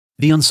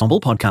The Ensombl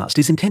podcast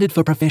is intended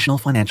for professional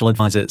financial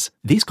advisors.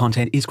 This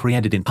content is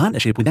created in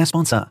partnership with our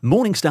sponsor,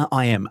 Morningstar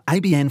IM,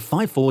 ABN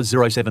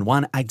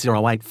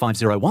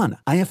 54071808501,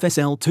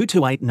 AFSL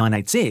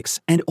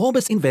 228986, and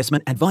Orbis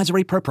Investment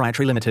Advisory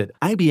Proprietary Limited,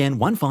 ABN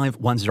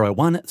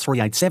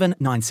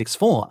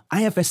 15101387964,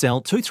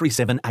 AFSL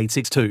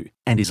 237862,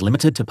 and is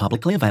limited to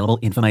publicly available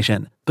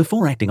information.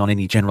 Before acting on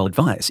any general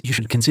advice, you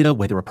should consider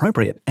whether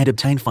appropriate and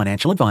obtain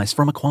financial advice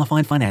from a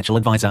qualified financial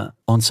advisor.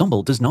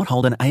 Ensombl does not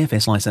hold an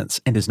AFS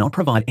license and does not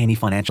provide any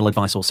financial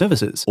advice or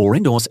services or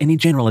endorse any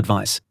general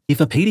advice.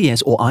 If a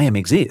PDS or IM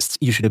exists,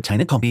 you should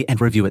obtain a copy and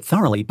review it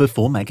thoroughly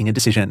before making a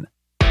decision.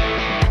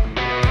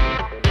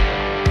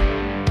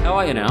 How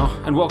are you now?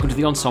 And welcome to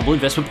the Ensombl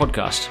Investment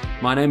Podcast.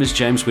 My name is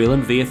James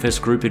Whelan,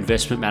 VFS Group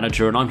Investment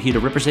Manager, and I'm here to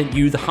represent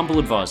you, the humble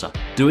advisor,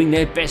 doing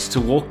their best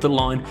to walk the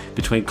line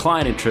between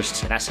client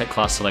interests and asset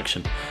class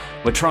selection.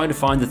 We're trying to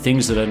find the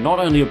things that are not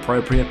only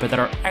appropriate, but that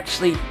are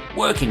actually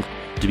working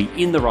to be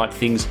in the right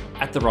things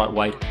at the right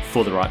weight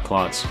for the right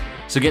clients.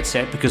 So get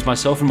set, because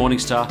myself and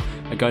Morningstar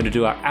are going to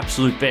do our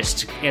absolute best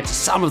to answer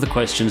some of the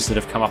questions that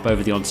have come up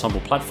over the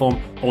Ensombl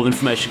platform. All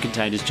information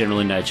contained is general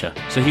in nature.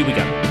 So here we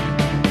go.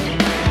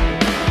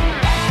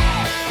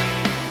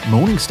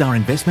 Morningstar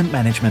Investment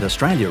Management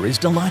Australia is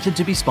delighted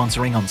to be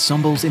sponsoring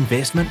Ensombl's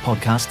investment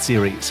podcast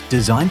series,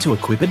 designed to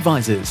equip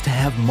advisors to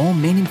have more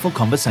meaningful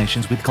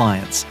conversations with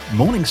clients.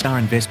 Morningstar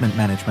Investment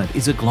Management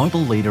is a global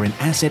leader in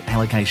asset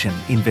allocation,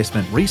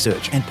 investment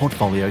research and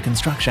portfolio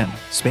construction.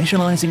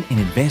 Specialising in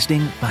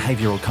investing,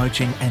 behavioural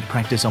coaching and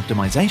practice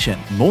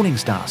optimisation,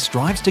 Morningstar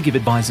strives to give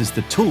advisors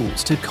the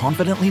tools to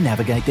confidently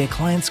navigate their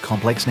clients'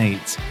 complex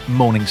needs.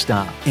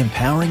 Morningstar,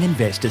 empowering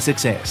investor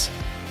success.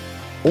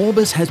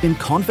 Orbis has been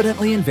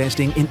confidently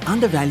investing in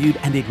undervalued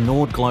and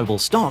ignored global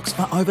stocks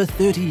for over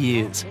 30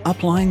 years,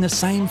 applying the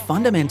same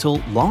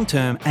fundamental,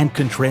 long-term and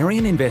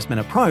contrarian investment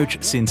approach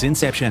since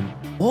inception.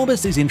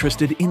 Orbis is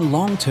interested in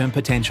long-term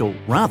potential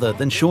rather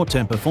than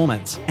short-term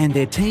performance, and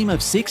their team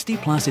of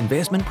 60-plus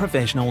investment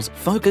professionals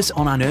focus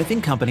on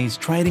unearthing companies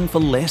trading for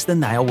less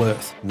than they are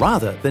worth,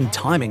 rather than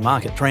timing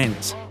market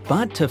trends.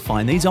 But to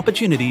find these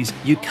opportunities,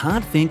 you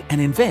can't think and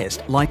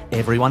invest like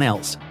everyone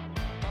else.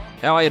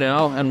 How are you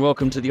now? And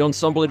welcome to the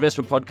Ensombl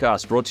Investment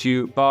Podcast, brought to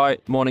you by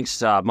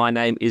Morningstar. My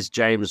name is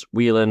James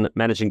Whelan,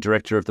 Managing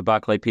Director of the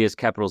Barclay Pearce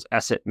Capital's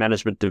Asset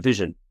Management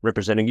Division,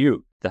 representing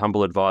you, the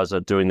humble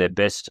advisor, doing their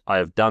best. I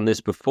have done this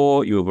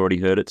before. You have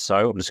already heard it,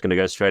 so I'm just going to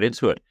go straight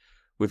into it.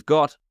 We've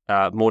got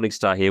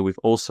Morningstar here. We've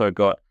also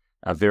got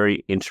a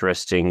very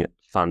interesting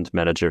fund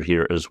manager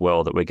here as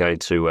well that we're going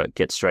to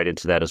get straight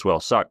into that as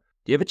well. So,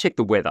 do you ever check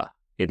the weather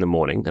in the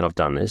morning, and I've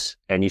done this,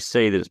 and you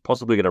see that it's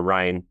possibly going to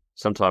rain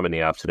sometime in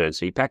the afternoon?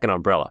 So you pack an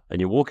umbrella and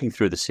you're walking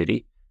through the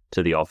city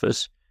to the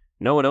office.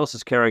 No one else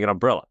is carrying an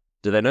umbrella.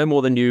 Do they know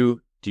more than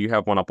you? Do you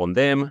have one up on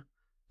them?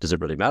 Does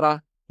it really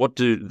matter? What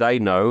do they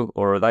know?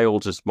 Or are they all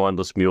just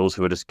mindless mules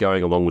who are just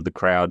going along with the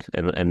crowd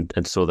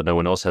and saw that no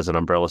one else has an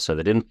umbrella, so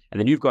they didn't? And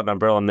then you've got an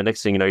umbrella, and the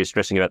next thing you know, you're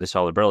stressing about this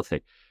whole umbrella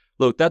thing.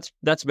 Look, that's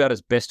about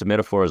as best a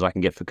metaphor as I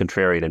can get for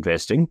contrarian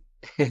investing.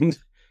 And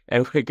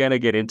we're going to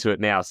get into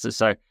it now.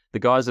 So the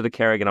guys that are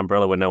carrying an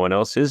umbrella when no one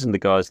else is, and the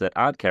guys that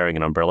aren't carrying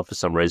an umbrella for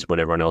some reason when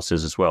everyone else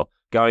is as well,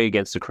 going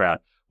against the crowd.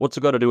 What's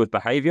it got to do with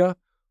behaviour?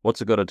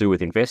 What's it got to do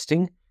with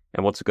investing?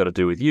 And what's it got to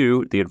do with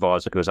you, the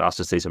advisor, who has asked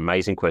us these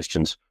amazing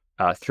questions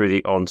through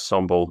the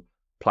Ensombl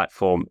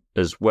platform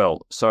as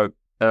well? So,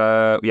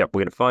 we're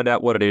going to find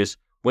out what it is,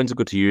 when's it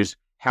good to use,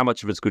 how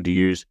much of it's good to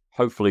use,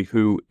 hopefully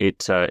who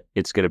it's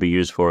going to be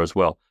used for as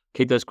well.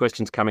 Keep those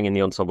questions coming in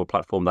the Ensombl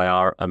platform. They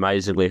are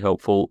amazingly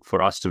helpful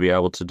for us to be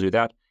able to do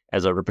that,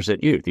 as I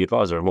represent you, the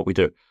advisor, and what we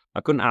do.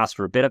 I couldn't ask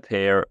for a better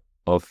pair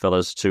of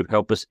fellas to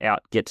help us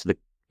out, get to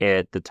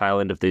the tail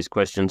end of these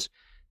questions.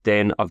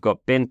 Then I've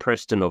got Ben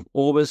Preston of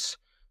Orbis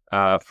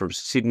from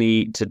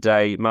Sydney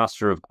today,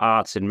 Master of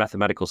Arts in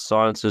Mathematical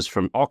Sciences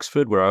from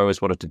Oxford, where I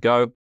always wanted to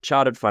go.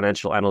 Chartered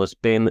financial analyst.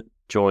 Ben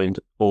joined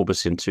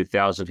Orbis in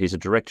 2000. He's a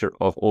director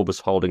of Orbis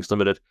Holdings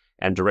Limited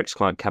and directs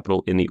client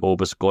capital in the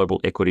Orbis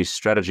Global Equities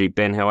Strategy.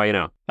 Ben, how are you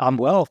now? I'm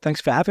well. Thanks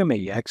for having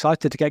me.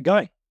 Excited to get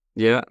going.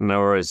 Yeah, no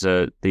worries.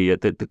 The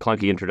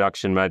clunky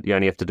introduction, mate. You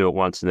only have to do it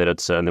once, and then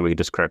and then we can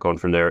just crack on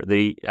from there.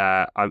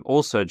 I'm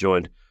also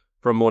joined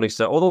from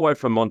Morningstar, all the way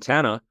from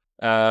Montana,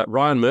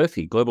 Ryan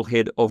Murphy, Global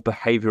Head of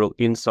Behavioural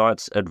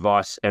Insights,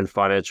 Advice and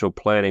Financial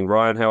Planning.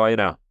 Ryan, how are you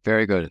now?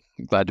 Very good.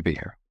 Glad to be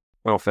here.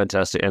 Oh,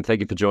 fantastic. And thank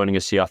you for joining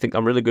us here. I think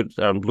I'm really good.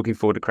 I'm looking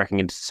forward to cracking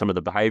into some of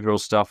the behavioural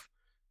stuff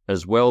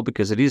as well,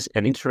 because it is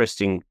an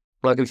interesting,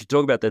 like if you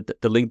talk about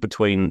the link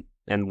between,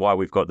 and why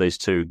we've got these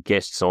two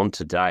guests on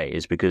today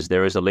is because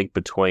there is a link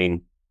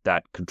between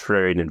that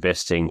contrarian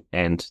investing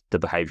and the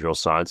behavioural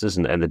sciences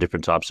and the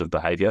different types of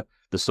behaviour.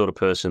 The sort of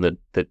person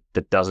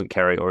that doesn't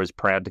carry or is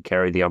proud to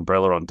carry the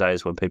umbrella on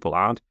days when people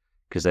aren't,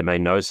 because they may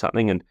know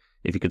something. And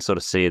if you could sort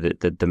of see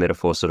the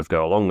metaphor sort of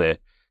go along there,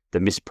 the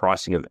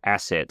mispricing of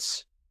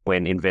assets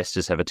when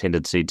investors have a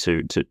tendency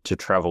to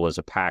travel as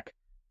a pack,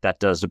 that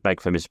does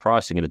make for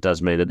mispricing, and it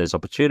does mean that there's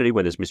opportunity.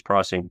 When there's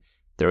mispricing,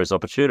 there is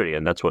opportunity,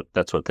 and that's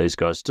what these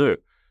guys do.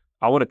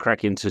 I want to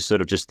crack into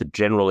sort of just the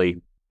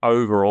generally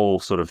overall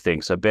sort of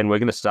thing. So Ben, we're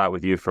going to start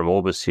with you from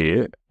Orbis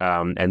here.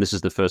 And this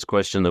is the first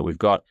question that we've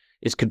got.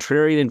 Is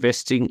contrarian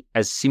investing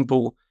as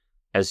simple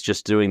as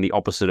just doing the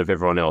opposite of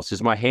everyone else?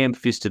 Is my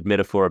ham-fisted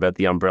metaphor about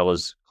the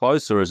umbrellas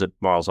close, or is it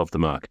miles off the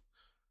mark?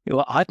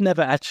 Well, I'd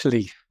never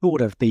actually thought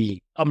of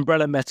the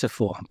umbrella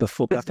metaphor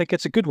before, but I think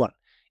it's a good one.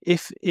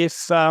 If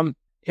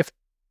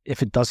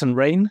it doesn't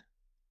rain,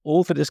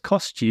 all that it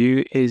costs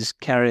you is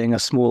carrying a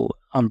small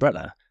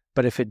umbrella.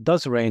 But if it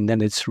does rain,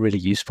 then it's really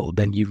useful.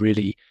 Then you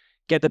really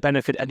get the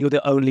benefit, and you're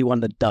the only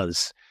one that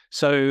does.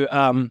 So,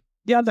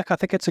 look, I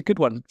think it's a good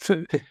one.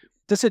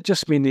 Does it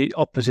just mean the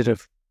opposite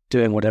of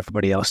doing what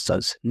everybody else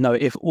does? No,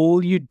 if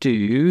all you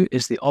do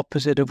is the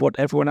opposite of what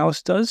everyone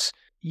else does,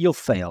 you'll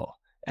fail.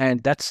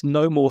 And that's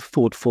no more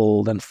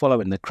thoughtful than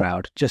following the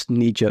crowd, just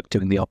knee-jerk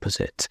doing the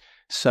opposite.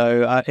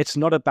 So it's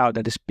not about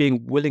that. It's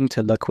being willing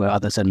to look where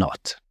others are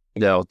not.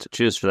 Yeah, well,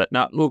 cheers for that.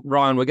 Now, look,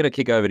 Ryan, we're going to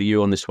kick over to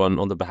you on this one,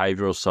 on the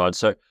behavioural side.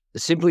 So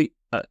simply,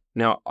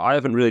 now, I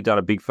haven't really done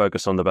a big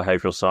focus on the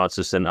behavioural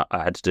sciences, and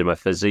I had to do my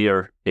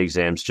physio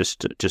exams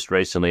just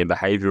recently, and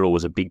behavioural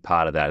was a big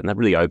part of that. And that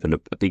really opened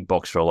a big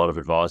box for a lot of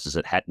advisors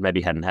that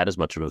maybe hadn't had as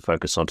much of a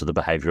focus onto the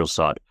behavioural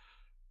side.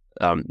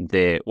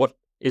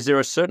 Is there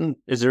a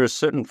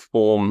certain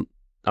form?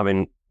 I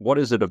mean, what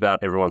is it about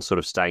everyone sort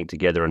of staying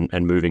together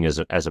and moving as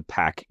a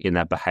pack in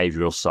that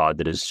behavioural side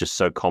that is just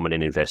so common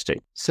in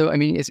investing? So, I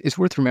mean, it's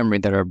worth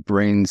remembering that our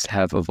brains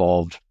have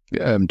evolved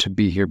to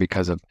be here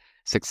because of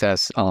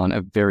success on a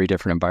very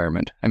different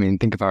environment. I mean,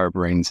 think of our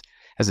brains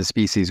as a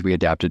species. We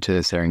adapted to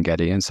the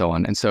Serengeti and so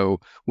on. And so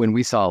when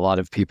we saw a lot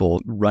of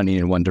people running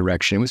in one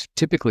direction, it was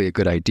typically a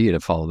good idea to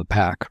follow the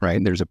pack,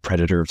 right? There's a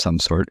predator of some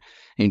sort,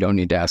 and you don't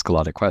need to ask a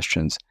lot of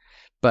questions.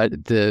 But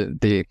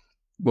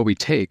what we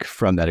take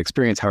from that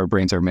experience, how our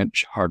brains are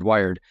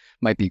hardwired,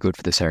 might be good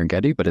for the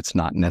Serengeti, but it's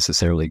not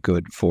necessarily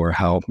good for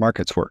how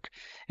markets work.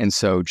 And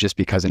so just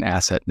because an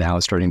asset now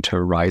is starting to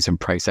rise in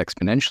price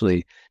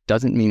exponentially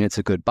doesn't mean it's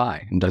a good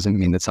buy, and doesn't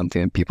mean that's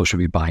something that people should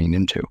be buying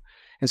into.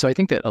 And so I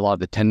think that a lot of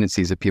the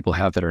tendencies that people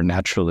have that are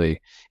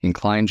naturally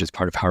inclined, just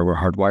part of how we're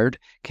hardwired,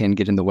 can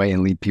get in the way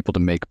and lead people to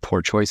make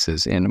poor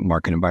choices in a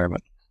market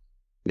environment.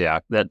 Yeah,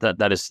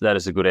 that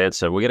is a good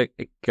answer. We're going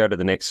to go to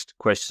the next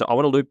question. So I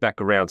want to loop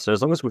back around. So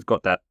as long as we've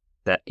got that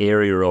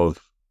area of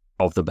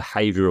the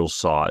behavioural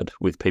side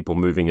with people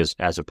moving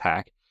as a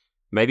pack,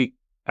 maybe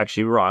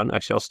actually, Ryan,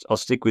 I'll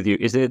stick with you.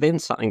 Is there then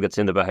something that's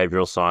in the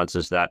behavioural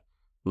sciences that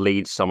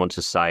leads someone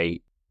to say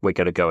we're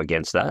going to go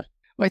against that?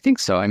 Well, I think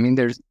so. I mean,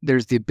 there's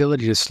the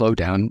ability to slow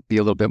down, be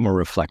a little bit more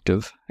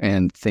reflective,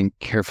 and think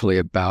carefully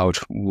about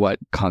what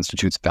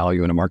constitutes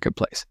value in a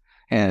marketplace.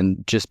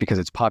 And just because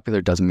it's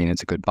popular doesn't mean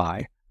it's a good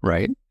buy,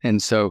 right? And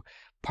so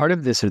part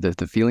of this are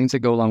the feelings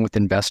that go along with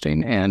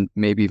investing, and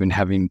maybe even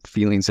having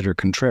feelings that are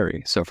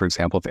contrary. So for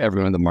example, if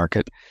everyone in the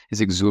market is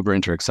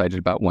exuberant or excited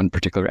about one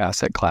particular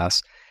asset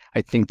class,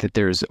 I think that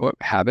there's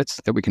habits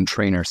that we can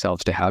train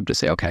ourselves to have to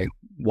say, okay,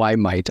 why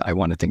might I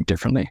want to think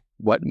differently?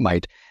 What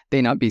might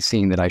they not be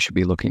seeing that I should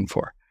be looking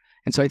for?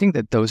 And so I think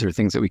that those are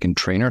things that we can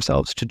train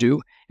ourselves to do.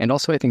 And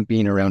also I think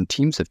being around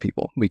teams of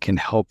people, we can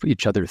help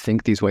each other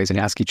think these ways and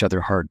ask each other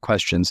hard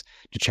questions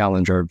to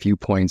challenge our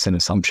viewpoints and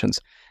assumptions,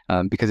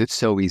 because it's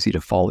so easy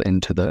to fall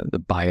into the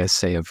bias,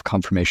 say, of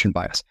confirmation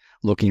bias,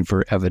 looking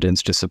for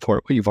evidence to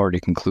support what you've already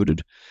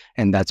concluded.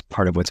 And that's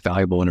part of what's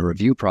valuable in a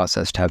review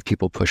process, to have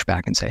people push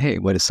back and say, hey,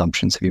 what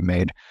assumptions have you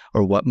made,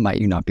 or what might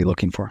you not be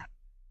looking for?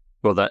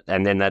 Well,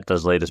 that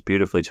does lead us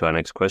beautifully to our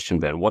next question,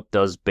 Ben. What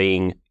does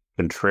being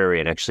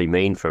contrarian actually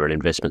mean for an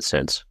investment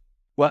sense?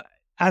 Well,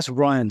 as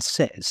Ryan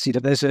says,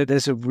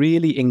 there's a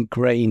really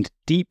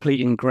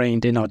deeply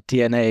ingrained in our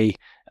DNA,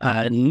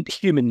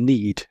 human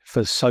need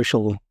for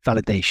social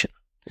validation.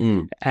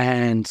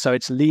 And so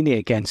it's leaning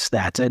against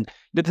that. And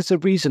there's a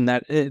reason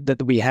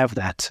that we have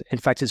that. In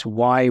fact, it's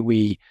why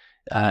we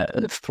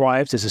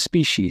thrived as a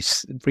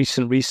species.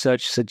 Recent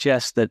research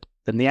suggests that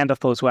the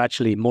Neanderthals were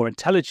actually more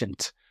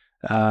intelligent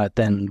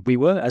than we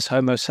were as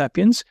Homo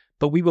sapiens,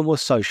 but we were more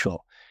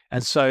social.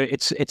 And so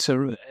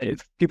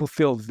people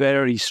feel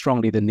very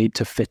strongly the need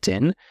to fit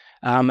in.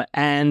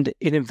 And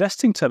in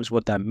investing terms,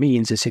 what that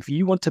means is if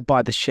you want to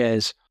buy the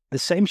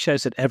same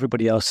shares that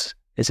everybody else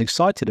is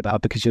excited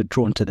about because you're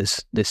drawn to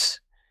this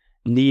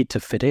need to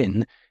fit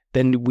in,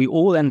 then we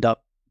all end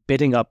up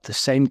bidding up the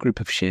same group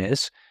of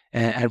shares,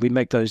 and we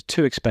make those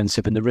too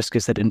expensive. And the risk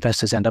is that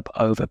investors end up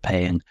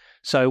overpaying.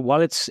 So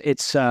while it's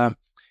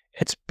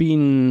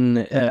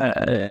been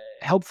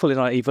helpful in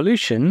our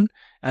evolution,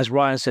 as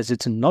Ryan says,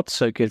 it's not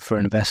so good for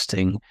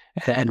investing.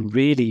 And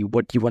really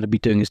what you want to be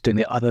doing is doing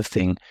the other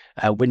thing.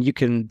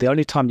 The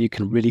only time you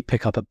can really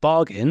pick up a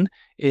bargain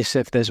is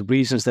if there's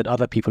reasons that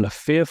other people are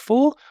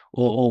fearful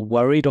or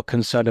worried or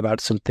concerned about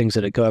some things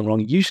that are going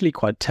wrong, usually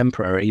quite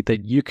temporary,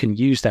 that you can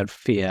use that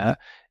fear.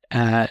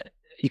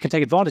 You can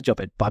take advantage of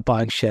it by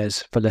buying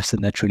shares for less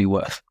than they're truly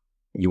worth.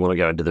 You want to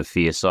go into the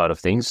fear side of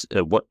things.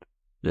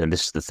 And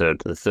this is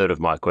the third of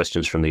my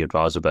questions from the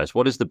advisor base.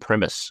 What is the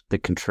premise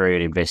that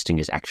contrarian investing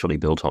is actually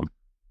built on?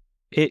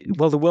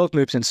 Well, the world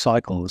moves in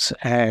cycles,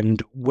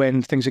 and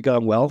when things are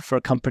going well for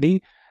a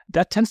company,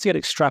 that tends to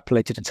get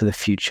extrapolated into the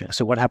future.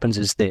 So what happens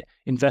is that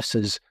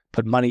investors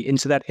put money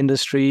into that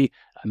industry,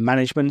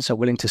 managements are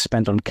willing to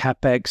spend on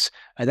capex,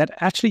 and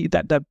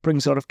that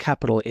brings a lot of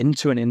capital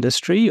into an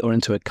industry or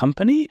into a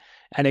company,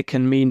 and it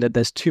can mean that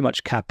there's too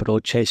much capital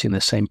chasing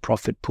the same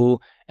profit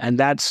pool, and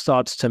that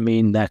starts to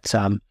mean that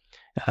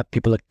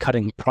people are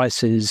cutting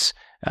prices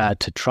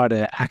to try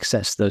to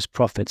access those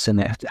profits,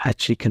 and it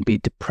actually can be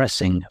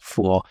depressing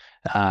for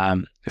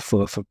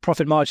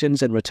profit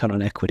margins and return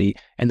on equity,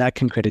 and that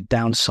can create a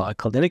down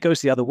cycle. Then it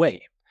goes the other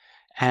way,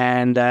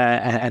 and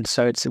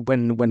so it's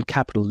when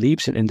capital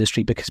leaves an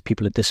industry because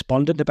people are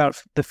despondent about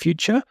the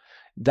future,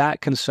 that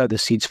can sow the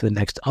seeds for the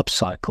next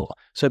upcycle.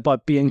 So by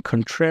being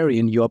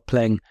contrarian, you're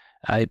playing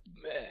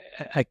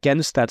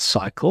against that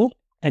cycle,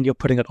 and you're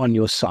putting it on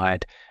your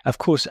side. Of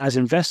course, as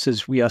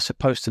investors, we are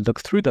supposed to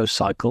look through those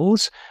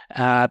cycles,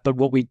 but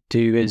what we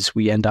do is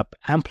we end up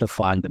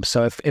amplifying them.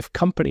 So if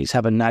companies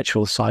have a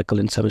natural cycle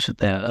in terms of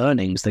their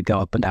earnings that go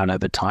up and down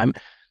over time,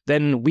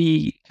 then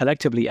we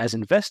collectively as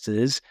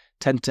investors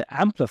tend to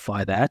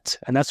amplify that.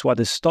 And that's why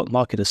the stock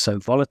market is so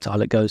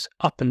volatile. It goes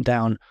up and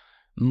down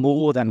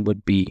more than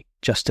would be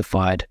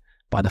justified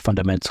by the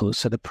fundamentals.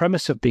 So the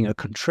premise of being a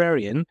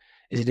contrarian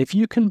is that if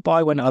you can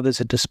buy when others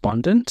are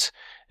despondent,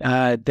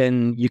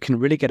 then you can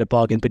really get a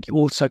bargain, but you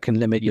also can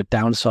limit your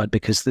downside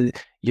because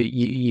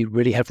you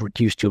really have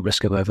reduced your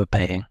risk of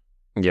overpaying.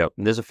 Yeah,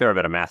 there's a fair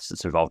amount of maths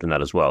that's involved in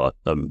that as well.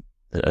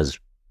 As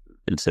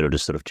instead of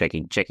just sort of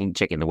checking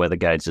the weather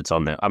gauge that's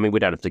on there. I mean, we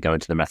don't have to go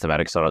into the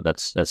mathematics on it.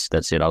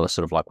 That's it. I was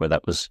sort of like where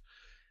that was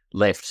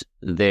left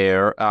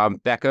there.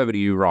 Back over to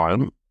you,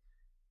 Ryan.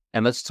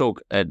 And let's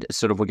talk,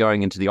 sort of we're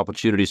going into the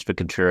opportunities for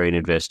contrarian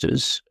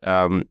investors.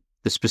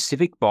 The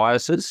specific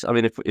biases, I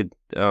mean,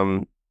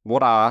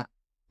 what are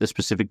the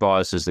specific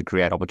biases that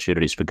create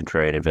opportunities for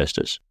contrarian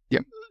investors?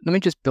 Yeah, let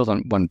me just build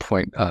on one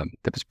point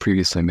that was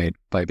previously made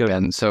by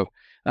Ben. So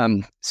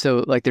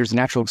like there's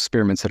natural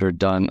experiments that are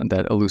done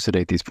that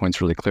elucidate these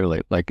points really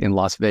clearly. Like in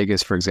Las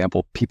Vegas, for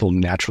example, people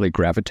naturally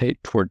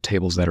gravitate toward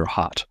tables that are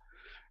hot,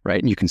 right?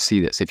 And you can see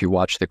this. If you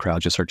watch the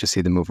crowd, you'll start to see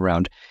them move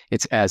around.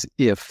 It's as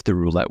if the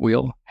roulette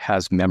wheel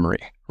has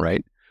memory,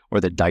 right? Or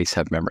the dice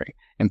have memory.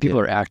 And people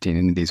are acting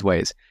in these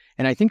ways.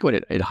 And I think what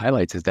it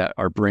highlights is that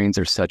our brains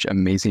are such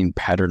amazing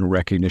pattern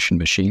recognition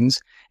machines,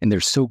 and they're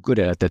so good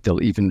at it that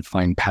they'll even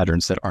find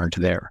patterns that aren't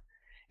there.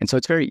 And so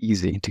it's very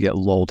easy to get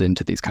lulled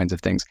into these kinds of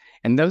things.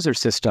 And those are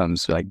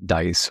systems like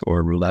dice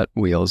or roulette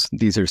wheels.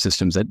 These are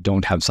systems that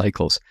don't have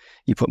cycles.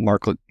 You put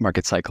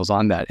market cycles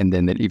on that, and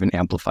then it even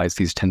amplifies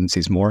these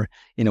tendencies more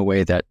in a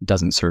way that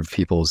doesn't serve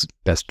people's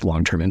best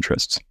long-term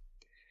interests.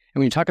 And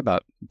when you talk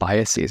about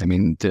biases, I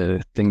mean,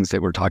 the things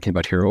that we're talking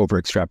about here, over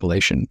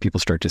extrapolation, people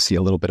start to see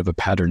a little bit of a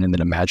pattern and then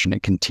imagine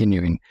it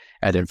continuing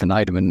ad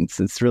infinitum. And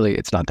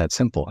it's not that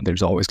simple.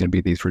 There's always going to be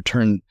these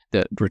return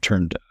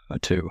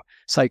to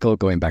cycle,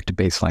 going back to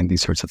baseline,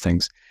 these sorts of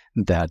things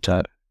that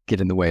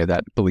get in the way of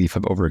that belief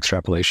of over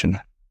extrapolation.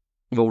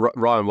 Well,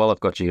 Ryan, while I've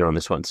got you here on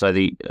this one, so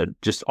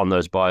just on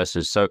those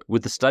biases, so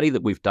with the study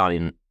that we've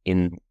done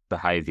in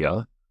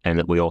behaviour, and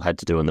that we all had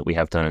to do and that we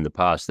have done in the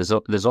past,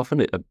 there's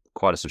often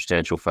quite a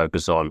substantial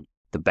focus on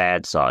the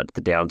bad side, the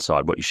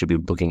downside, what you should be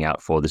looking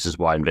out for. This is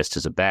why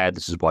investors are bad.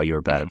 This is why you're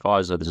a bad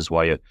advisor. This is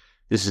why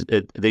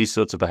these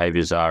sorts of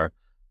behaviors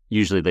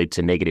usually lead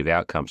to negative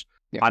outcomes.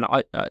 Yeah.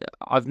 And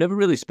I've never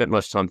really spent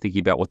much time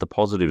thinking about what the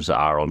positives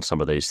are on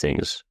some of these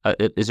things.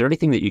 Is there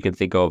anything that you can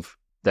think of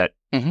that,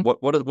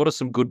 what are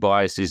some good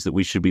biases that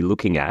we should be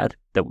looking at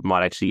that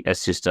might actually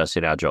assist us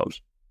in our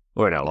jobs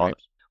or in our lives?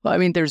 Well, I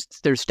mean, there's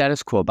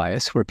status quo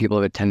bias where people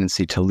have a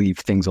tendency to leave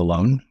things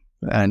alone,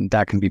 and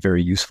that can be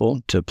very useful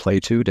to play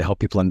to help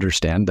people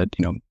understand that,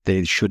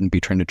 they shouldn't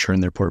be trying to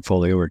churn their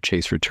portfolio or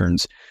chase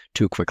returns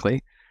too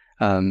quickly.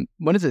 One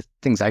of the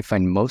things I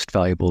find most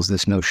valuable is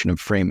this notion of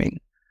framing.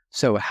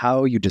 So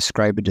how you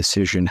describe a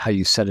decision, how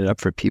you set it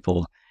up for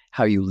people,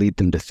 how you lead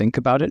them to think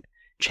about it,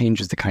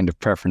 changes the kind of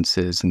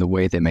preferences and the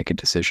way they make a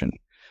decision.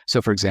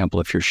 So for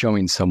example, if you're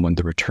showing someone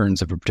the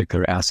returns of a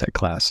particular asset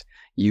class,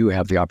 you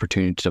have the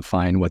opportunity to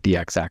define what the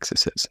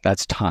x-axis is.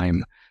 That's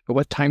time. But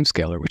what time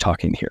scale are we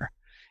talking here?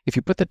 If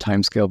you put the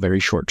time scale very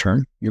short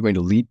term, you're going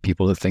to lead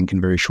people to think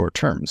in very short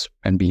terms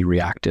and be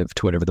reactive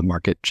to whatever the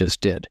market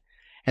just did.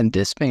 And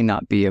this may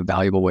not be a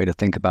valuable way to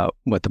think about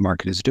what the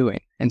market is doing.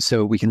 And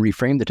so we can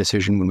reframe the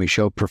decision when we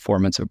show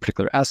performance of a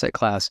particular asset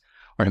class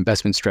or an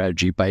investment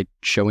strategy by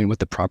showing what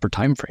the proper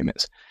time frame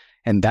is.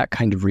 And that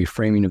kind of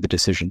reframing of the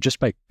decision, just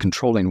by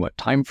controlling what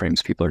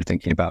timeframes people are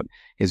thinking about,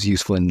 is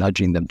useful in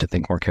nudging them to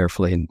think more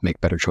carefully and make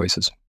better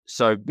choices.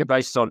 So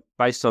based on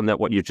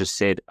that, what you've just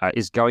said,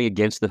 is going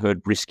against the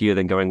herd riskier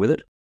than going with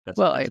it? That's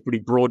a pretty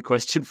broad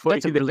question for you.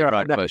 That's a really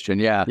broad question,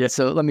 yeah.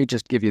 So let me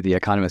just give you the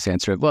economist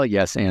answer of, well,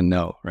 yes and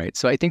no, right?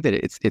 So I think that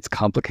it's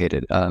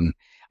complicated.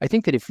 I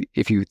think that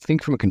if you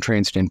think from a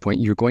contrarian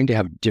standpoint, you're going to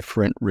have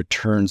different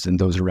returns than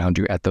those around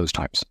you at those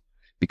times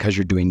because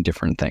you're doing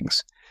different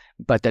things.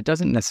 But that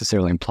doesn't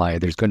necessarily imply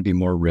there's going to be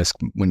more risk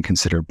when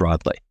considered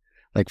broadly.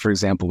 Like, for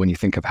example, when you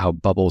think of how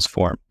bubbles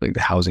form, like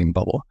the housing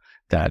bubble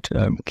that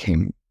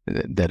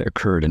that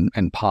occurred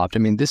and popped. I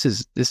mean, this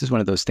is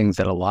one of those things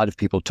that a lot of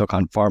people took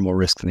on far more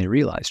risk than they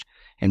realized.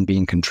 And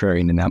being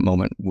contrarian in that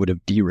moment would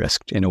have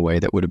de-risked in a way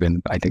that would have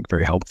been, I think,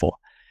 very helpful.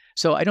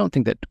 So I don't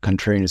think that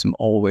contrarianism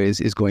always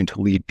is going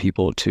to lead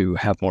people to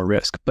have more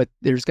risk, but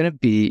there's going to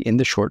be, in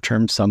the short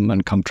term, some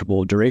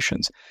uncomfortable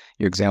durations.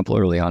 Your example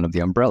early on of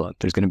the umbrella,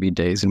 there's going to be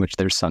days in which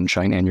there's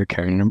sunshine and you're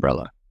carrying an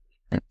umbrella.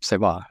 Ça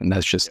va. And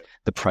that's just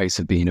the price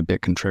of being a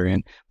bit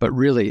contrarian. But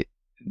really,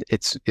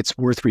 it's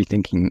worth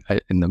rethinking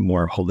in the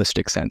more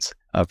holistic sense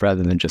of,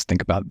 rather than just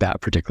think about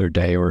that particular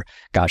day or,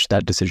 gosh,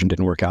 that decision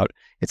didn't work out.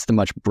 It's the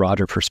much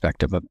broader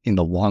perspective of, in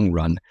the long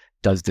run,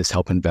 does this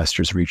help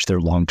investors reach their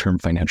long-term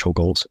financial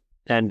goals?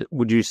 And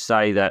would you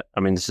say that, I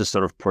mean, this is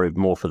sort of probably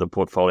more for the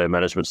portfolio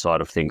management side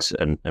of things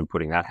and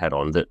putting that hat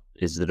on, that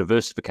is the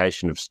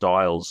diversification of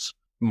styles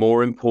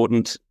more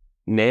important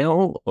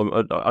now? I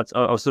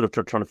was sort of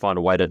trying to find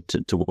a way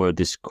to word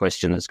this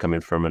question that's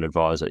coming from an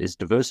advisor. Is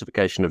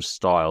diversification of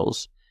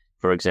styles,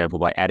 for example,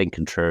 by adding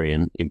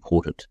contrarian,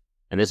 important?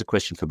 And there's a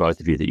question for both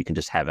of you that you can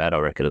just have at, I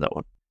reckon, of that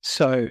one.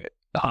 So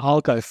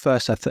I'll go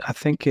first. I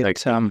think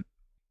it,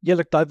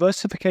 look,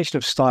 diversification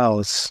of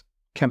styles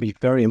can be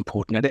very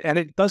important. And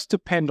it does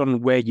depend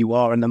on where you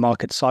are in the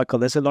market cycle.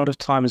 There's a lot of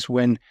times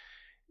when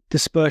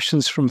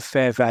dispersions from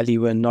fair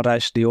value are not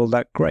actually all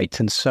that great.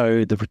 And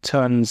so the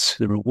returns,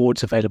 the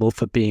rewards available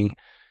for being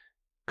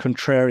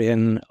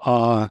contrarian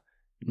are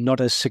not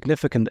as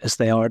significant as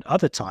they are at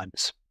other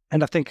times.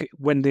 And I think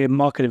when the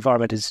market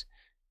environment has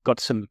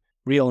got some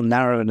real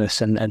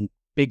narrowness and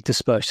big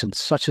dispersions,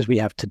 such as we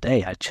have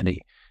today,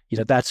 actually,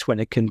 that's when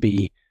it can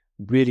be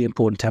really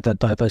important to have that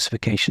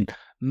diversification.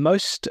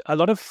 A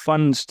lot of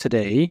funds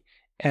today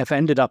have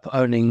ended up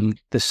owning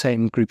the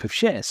same group of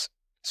shares.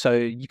 So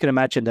you can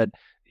imagine that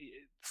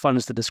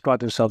funds that describe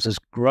themselves as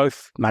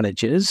growth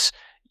managers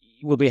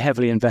will be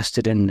heavily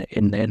invested in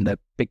the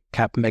big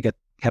cap, mega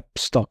cap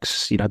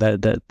stocks,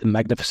 the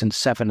Magnificent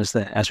Seven,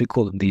 as we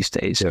call them these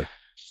days. Yeah.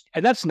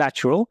 And that's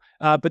natural,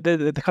 but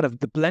the kind of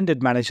the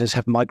blended managers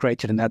have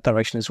migrated in that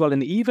direction as well.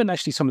 And even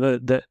actually some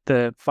of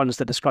the funds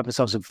that describe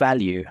themselves as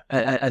value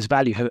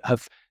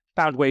have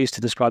found ways to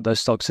describe those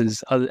stocks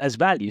as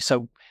value.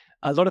 So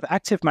a lot of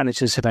active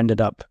managers have ended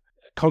up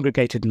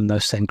congregated in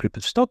those same group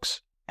of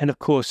stocks. And of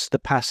course, the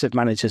passive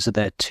managers are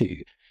there too.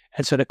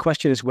 And so the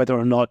question is whether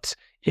or not,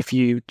 if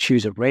you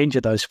choose a range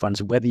of those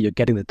funds, whether you're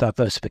getting the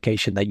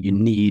diversification that you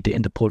need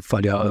in the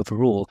portfolio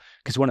overall.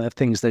 Because one of the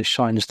things that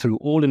shines through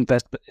all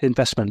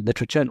investment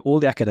literature and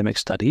all the academic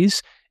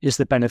studies is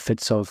the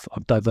benefits of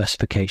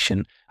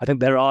diversification. I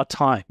think there are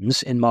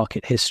times in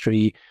market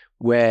history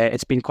where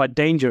it's been quite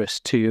dangerous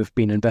to have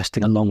been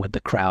investing along with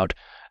the crowd.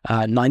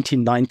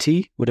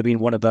 1990 would have been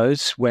one of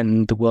those,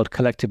 when the world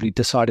collectively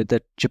decided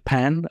that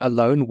Japan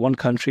alone, one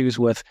country, was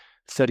worth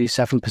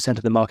 37%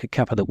 of the market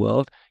cap of the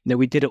world.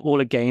 We did it all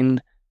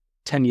again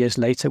 10 years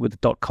later with the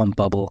dot-com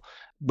bubble,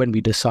 when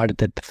we decided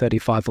that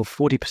 35 or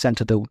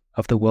 40%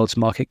 of the world's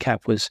market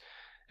cap was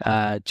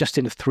just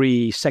in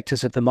 3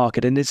 sectors of the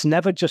market. And it's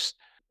never just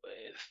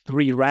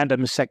 3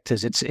 random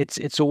sectors.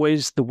 It's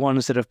always the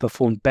ones that have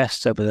performed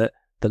best over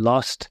the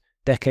last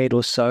decade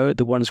or so,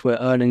 the ones where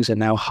earnings are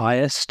now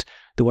highest,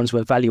 the ones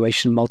where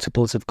valuation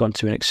multiples have gone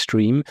to an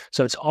extreme.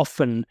 So it's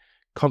often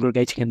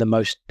congregating in the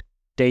most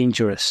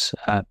dangerous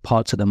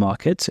parts of the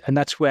market. And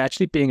that's where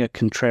actually being a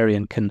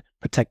contrarian can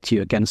protect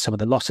you against some of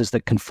the losses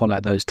that can follow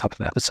those type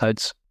of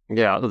episodes.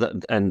 Yeah,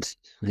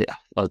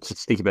 I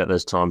just think about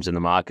those times in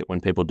the market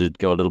when people did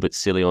go a little bit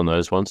silly on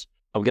those ones.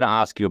 I'm going to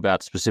ask you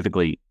about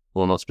specifically,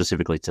 well, not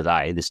specifically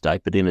today, this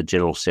date, but in a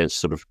general sense,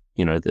 sort of,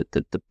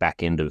 the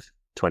back end of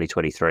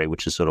 2023,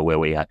 which is sort of where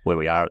we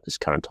are at this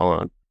current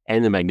time,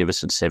 and the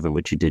Magnificent Seven,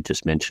 which you did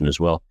just mention as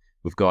well.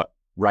 We've got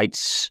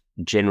rates,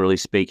 generally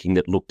speaking,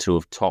 that look to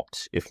have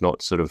topped, if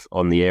not sort of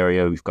on the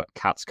area. We've got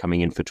cuts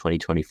coming in for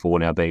 2024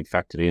 now being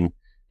factored in.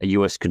 A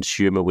US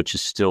consumer, which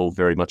is still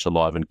very much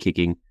alive and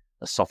kicking.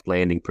 A soft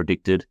landing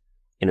predicted.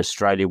 In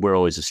Australia, we're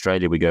always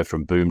Australia. We go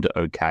from boom to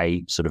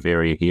okay sort of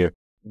area here.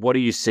 What are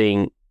you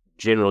seeing,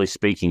 generally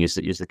speaking? Is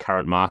the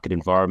current market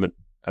environment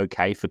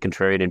okay for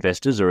contrarian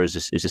investors, or is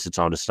this a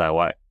time to stay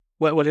away?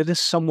 Well, it is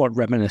somewhat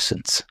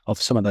reminiscent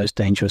of some of those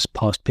dangerous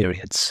past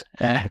periods.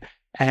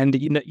 And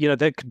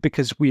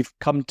because we've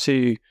come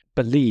to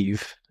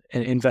believe,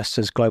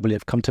 investors globally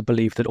have come to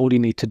believe, that all you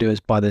need to do is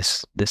buy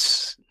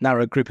this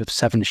narrow group of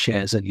 7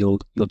 shares and you'll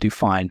do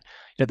fine.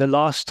 The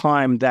last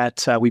time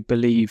that we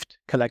believed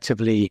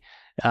collectively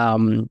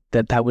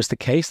that was the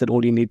case, that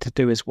all you need to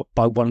do is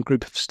buy one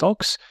group of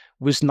stocks,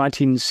 was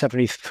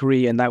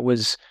 1973, and that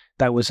was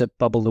a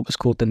bubble that was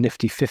called the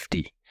Nifty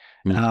 50.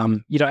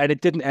 And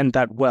it didn't end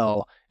that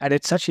well. And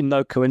it's actually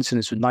no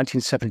coincidence that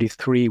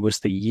 1973 was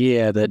the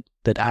year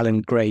that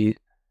Alan Gray,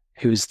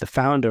 who's the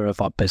founder of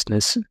our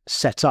business,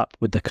 set up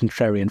with the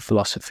contrarian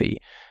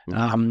philosophy.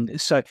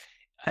 So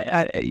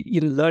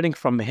learning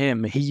from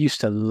him, he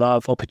used to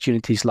love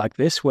opportunities like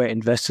this, where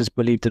investors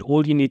believe that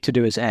all you need to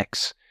do is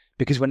X,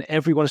 because when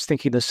everyone's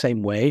thinking the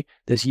same way,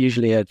 there's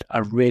usually a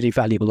really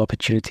valuable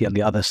opportunity on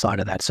the other side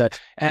of that. So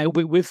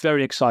we're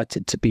very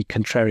excited to be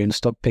contrarian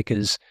stock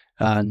pickers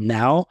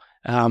now.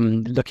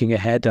 Looking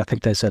ahead, I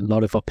think there's a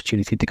lot of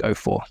opportunity to go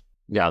for.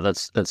 Yeah,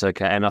 that's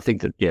okay. And I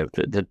think that,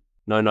 the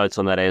no notes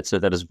on that answer.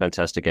 That is a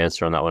fantastic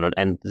answer on that one.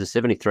 And the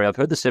 73, I've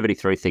heard the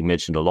 73 thing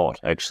mentioned a lot,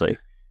 actually,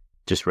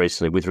 just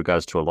recently with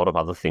regards to a lot of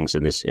other things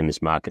in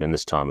this market and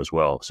this time as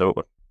well. So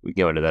we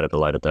can go into that at a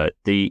later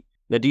date.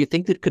 Now, do you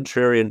think that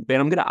contrarian, Ben,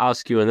 I'm going to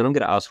ask you, and then I'm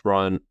going to ask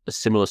Ryan a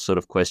similar sort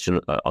of question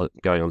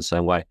going on the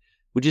same way.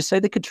 Would you say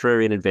that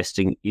contrarian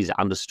investing is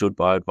understood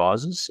by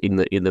advisors in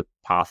the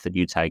path that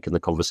you take and the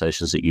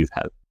conversations that you've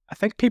had? I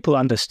think people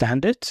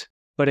understand it,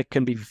 but it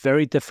can be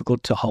very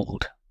difficult to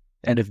hold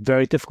and it's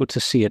very difficult to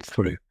see it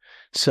through.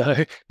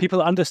 So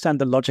people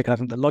understand the logic. I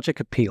think the logic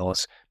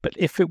appeals, but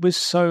if it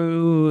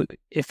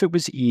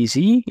was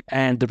easy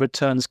and the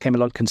returns came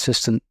along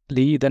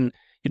consistently, then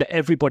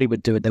everybody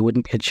would do it. There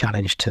wouldn't be a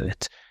challenge to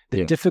it.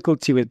 The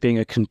difficulty with being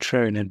a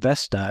contrarian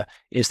investor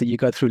is that you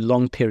go through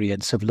long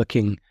periods of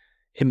looking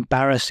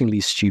embarrassingly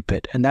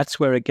stupid, and that's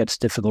where it gets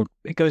difficult.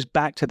 It goes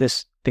back to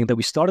this thing that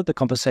we started the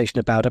conversation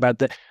about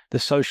the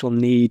social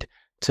need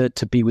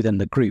to be within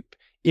the group.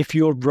 If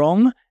you're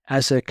wrong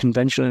as a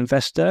conventional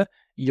investor,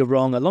 you're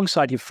wrong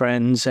alongside your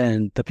friends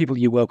and the people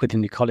you work with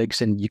and your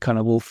colleagues, and you kind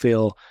of all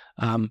feel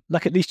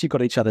like at least you've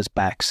got each other's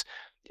backs.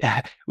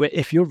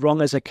 If you're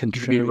wrong as a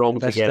contrarian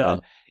investor,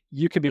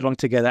 you can be wrong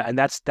together, and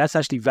that's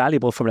actually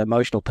valuable from an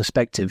emotional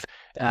perspective.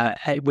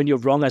 When you're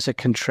wrong as a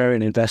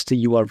contrarian investor,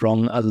 you are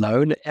wrong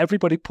alone.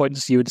 Everybody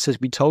points to you and says,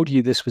 "We told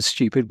you this was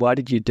stupid. Why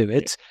did you do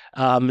it?"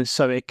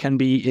 So it can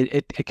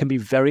be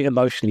very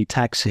emotionally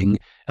taxing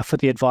for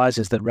the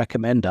advisors that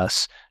recommend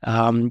us.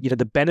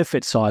 The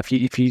benefits are if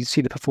you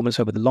see the performance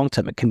over the long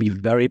term, it can be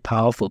very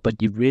powerful.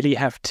 But you really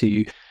have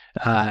to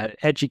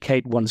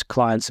educate one's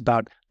clients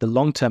about the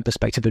long-term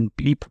perspective and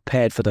be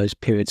prepared for those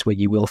periods where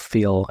you will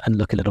feel and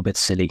look a little bit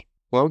silly.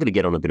 Well, I'm going to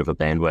get on a bit of a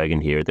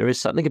bandwagon here. There is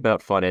something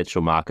about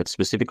financial markets,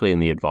 specifically in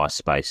the advice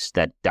space,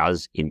 that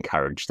does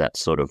encourage that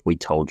sort of "we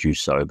told you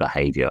so"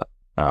 behavior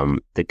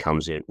that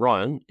comes in.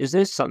 Ryan, is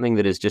there something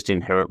that is just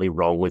inherently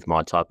wrong with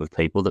my type of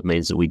people that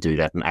means that we do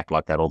that and act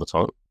like that all the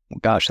time?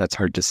 Gosh, that's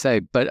hard to say,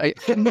 but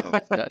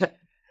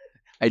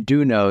I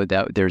do know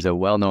that there's a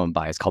well-known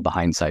bias called the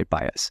hindsight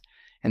bias.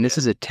 And this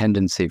is a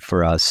tendency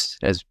for us,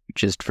 as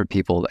just for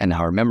people and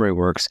how our memory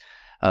works,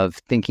 of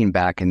thinking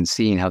back and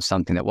seeing how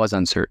something that was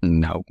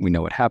uncertain, how we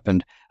know what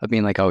happened, of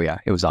being like, "Oh yeah,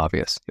 it was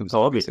obvious. It was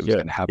obvious. It was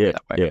going to happen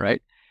that way,"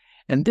 right?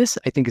 And this,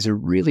 I think, is a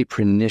really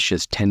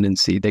pernicious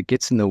tendency that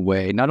gets in the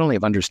way not only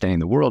of understanding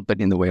the world, but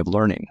in the way of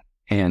learning.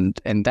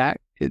 And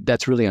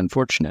that's really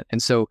unfortunate.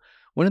 And so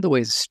one of the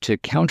ways to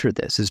counter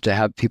this is to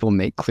have people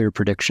make clear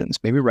predictions,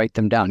 maybe write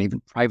them down, even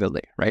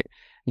privately, right?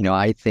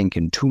 I think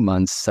in 2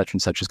 months, such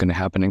and such is going to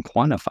happen, and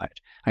quantify it.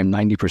 I'm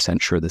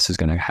 90% sure this is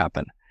going to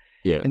happen.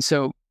 Yeah. And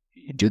so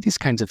you do these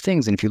kinds of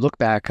things. And if you look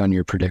back on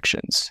your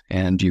predictions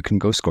and you can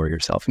go score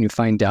yourself and you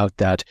find out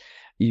that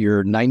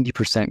your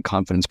 90%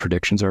 confidence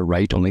predictions are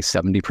right only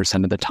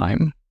 70% of the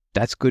time,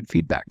 that's good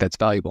feedback. That's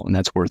valuable and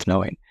that's worth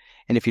knowing.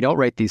 And if you don't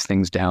write these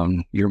things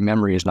down, your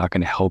memory is not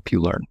going to help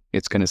you learn.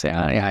 It's going to say,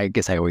 I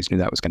guess I always knew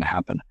that was going to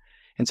happen.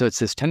 And so it's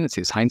this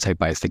tendency, this hindsight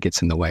bias that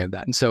gets in the way of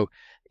that. And so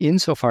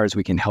insofar as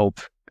we can help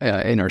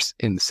in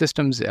the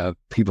systems,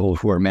 people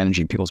who are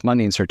managing people's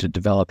money and start to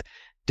develop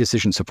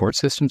decision support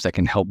systems that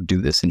can help do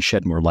this and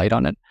shed more light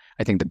on it,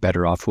 I think the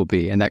better off we'll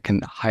be. And that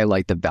can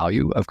highlight the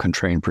value of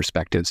contrarian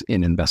perspectives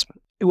in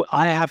investment.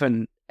 I have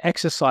an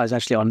exercise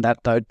actually on that,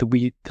 though,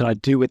 that I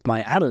do with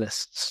my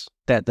analysts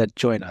that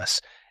join us.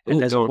 And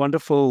there's a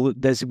wonderful,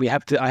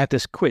 I have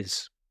this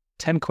quiz,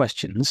 10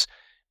 questions,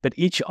 but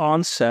each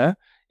answer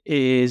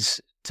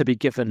is to be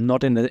given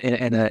not in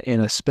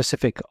a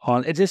specific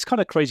it is kind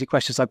of crazy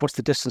questions like what's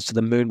the distance to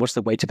the moon, what's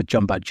the weight of a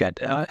jumbo jet,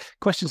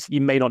 questions that you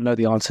may not know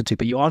the answer to,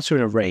 but you answer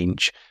in a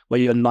range where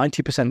you're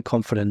 90%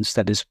 confidence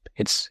that it's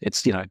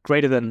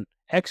greater than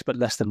X but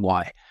less than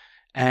Y,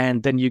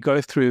 and then you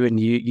go through and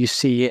you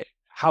see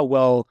how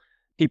well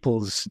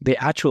the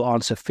actual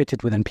answer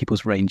fitted within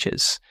people's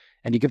ranges,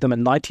 and you give them a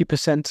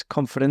 90%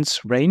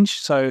 confidence range.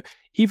 So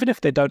even if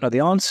they don't know the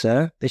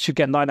answer, they should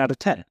get 9 out of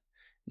 10.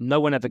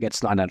 No one ever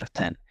gets 9 out of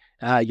 10.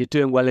 You're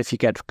doing well if you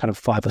get kind of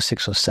 5 or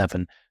 6 or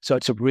 7. So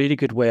it's a really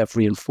good way of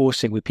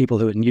reinforcing with people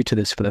who are new to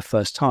this for the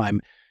first time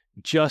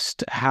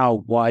just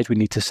how wide we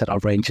need to set our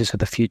ranges for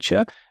the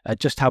future,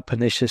 just how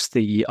pernicious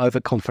the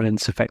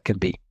overconfidence effect can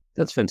be.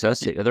 That's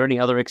fantastic. Are there any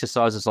other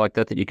exercises like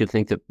that you could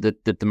think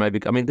that maybe,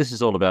 I mean, this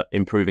is all about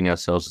improving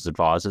ourselves as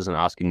advisors and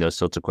asking those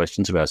sorts of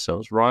questions of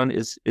ourselves. Ryan,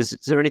 is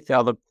there any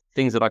other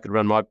things that I could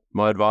run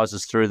my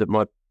advisors through that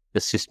might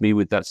assist me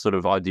with that sort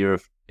of idea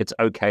of it's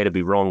okay to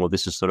be wrong, or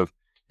this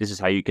is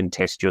how you can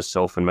test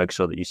yourself and make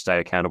sure that you stay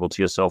accountable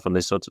to yourself and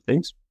these sorts of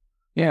things?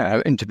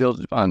 Yeah, and to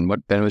build on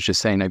what Ben was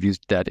just saying, I've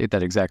used that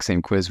exact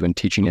same quiz when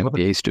teaching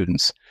MBA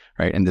students,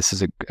 right? And this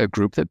is a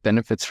group that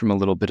benefits from a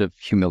little bit of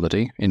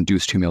humility,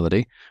 induced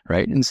humility,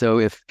 right? And so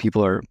if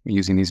people are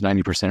using these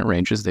 90%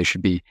 ranges, they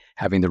should be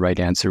having the right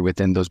answer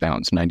within those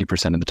bounds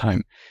 90% of the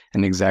time.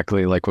 And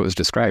exactly like what was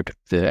described,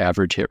 the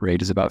average hit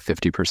rate is about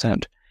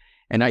 50%.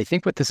 And I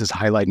think what this is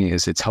highlighting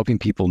is it's helping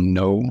people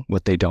know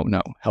what they don't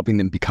know, helping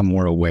them become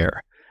more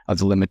aware of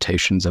the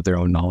limitations of their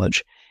own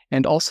knowledge.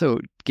 And also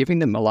giving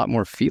them a lot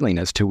more feeling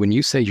as to when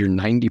you say you're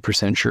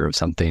 90% sure of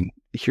something,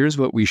 here's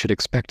what we should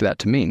expect that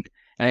to mean.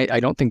 And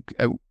I don't think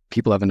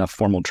people have enough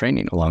formal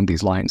training along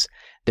these lines.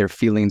 Their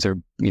feelings are,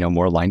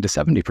 more aligned to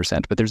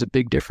 70%, but there's a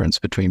big difference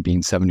between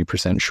being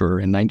 70% sure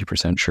and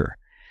 90% sure.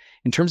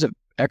 In terms of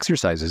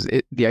exercises,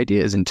 the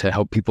idea isn't to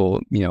help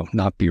people,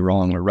 not be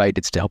wrong or right.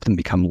 It's to help them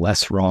become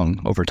less wrong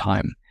over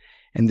time.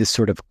 And this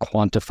sort of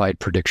quantified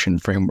prediction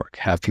framework,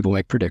 have people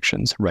make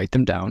predictions, write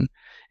them down,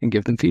 and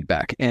give them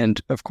feedback.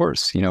 And of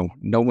course,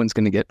 no one's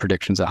going to get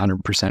predictions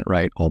 100%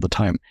 right all the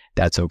time.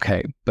 That's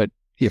okay. But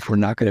if we're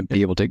not going to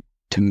be able to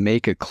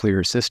make a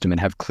clear system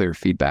and have clear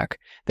feedback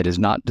that is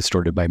not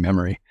distorted by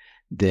memory,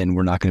 then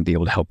we're not going to be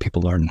able to help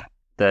people learn.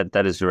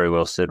 That is very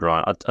well said,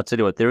 Ryan. I'll tell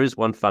you what, there is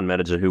one fund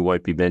manager who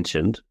won't be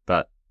mentioned,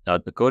 but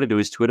according to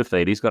his Twitter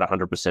feed, he's got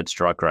 100%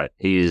 strike rate.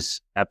 He is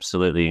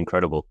absolutely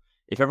incredible.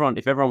 If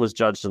everyone was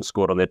judged and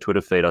scored on their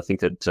Twitter feed, I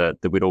think that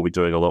we'd all be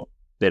doing a lot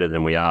better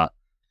than we are.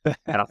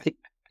 And I think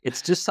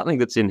it's just something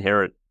that's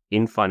inherent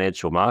in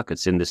financial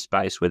markets in this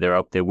space where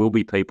there will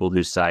be people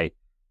who say,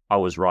 I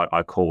was right,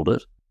 I called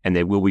it. And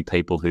there will be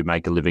people who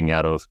make a living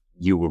out of,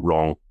 you were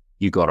wrong,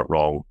 you got it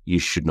wrong, you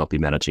should not be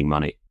managing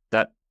money.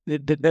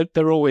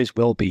 There always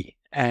will be.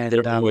 And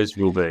there always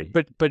will be.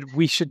 But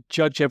we should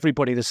judge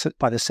everybody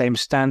by the same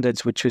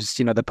standards, which is,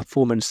 the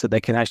performance that they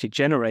can actually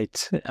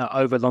generate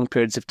over long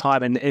periods of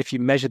time. And if you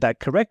measure that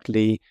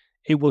correctly,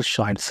 it will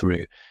shine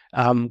through.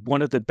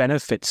 One of the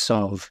benefits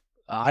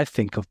I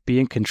think, of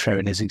being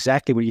contrarian is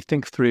exactly when you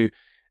think through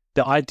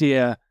the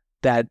idea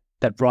that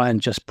Ryan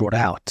just brought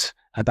out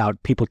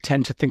about people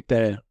tend to think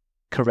they're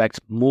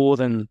correct more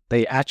than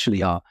they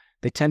actually are.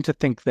 They tend to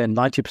think they're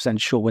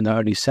 90% sure when they're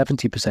only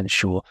 70%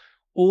 sure.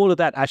 All of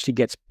that actually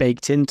gets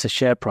baked into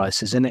share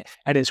prices, and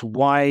it's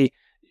why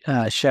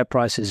share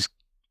prices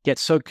get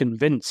so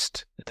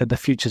convinced that the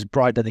future's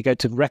bright that they go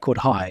to record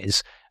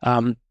highs.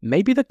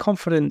 Maybe the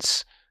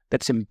confidence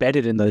that's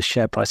embedded in those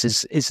share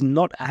prices is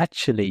not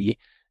actually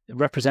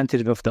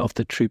representative of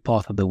the true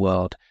path of the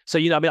world. So,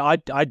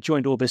 I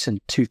joined Orbis in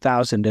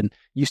 2000 and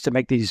used to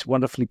make these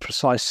wonderfully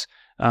precise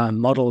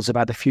models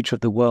about the future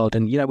of the world.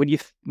 And, when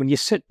you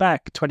sit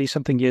back 20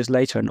 something years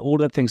later and all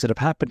the things that have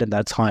happened in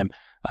that time,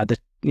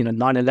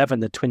 9/11,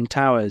 the Twin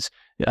Towers,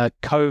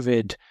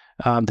 COVID,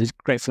 the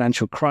great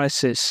financial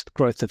crisis, the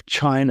growth of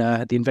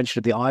China, the invention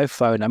of the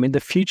iPhone. The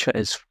future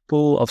is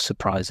full of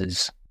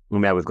surprises.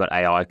 Well, now we've got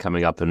AI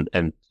coming up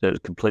and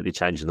completely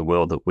changing the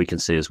world that we can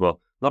see as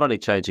well. Not only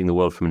changing the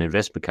world from an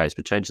investment case,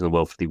 but changing the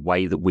world for the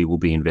way that we will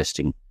be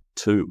investing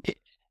too.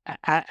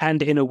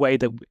 And in a way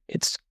that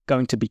it's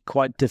going to be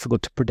quite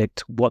difficult to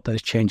predict what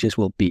those changes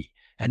will be.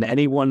 And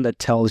anyone that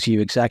tells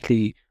you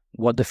exactly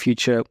what the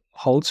future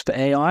holds for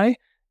AI,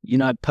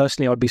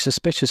 personally, I'd be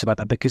suspicious about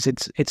that because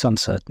it's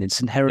uncertain.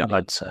 It's inherently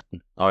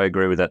uncertain. I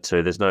agree with that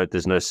too. There's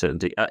no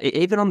certainty.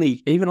 Even on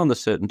the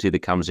certainty that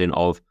comes in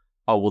of,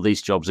 oh, well,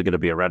 these jobs are going to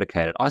be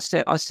eradicated. I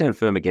stand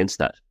firm against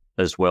that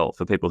as well.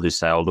 For people who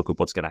say, oh, look at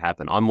what's going to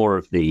happen. I'm more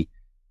of the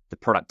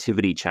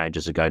productivity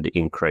changes are going to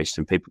increase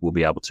and people will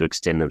be able to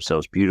extend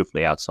themselves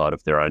beautifully outside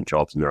of their own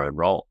jobs and their own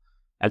role.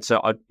 And so,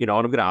 I'm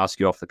going to ask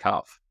you off the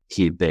cuff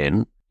here,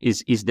 Ben,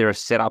 is there a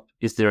setup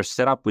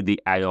with the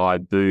AI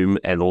boom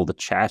and all the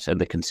chat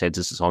and the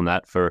consensus on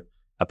that for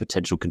a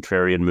potential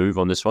contrarian move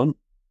on this one?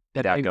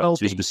 Without going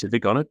too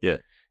specific on it? Yeah.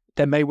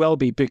 There may well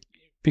be,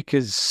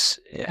 because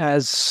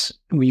as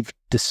we've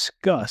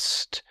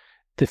discussed,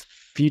 the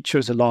future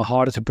is a lot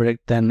harder to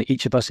predict than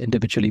each of us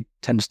individually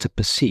tends to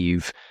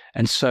perceive.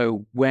 And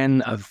so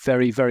when a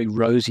very, very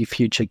rosy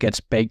future gets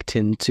baked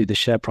into the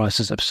share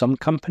prices of some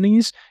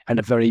companies and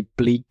a very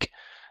bleak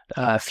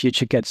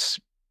future gets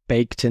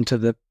baked into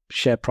the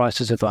share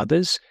prices of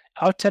others,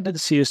 our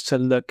tendency is to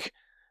look,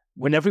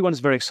 when everyone's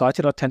very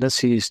excited, our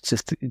tendency is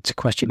to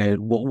question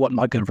what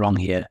might go wrong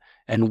here.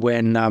 And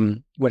when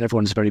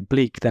everyone's very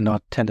bleak, then our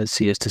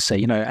tendency is to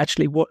say,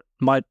 actually, what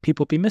might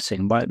people be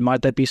missing?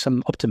 Might there be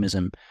some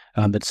optimism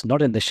that's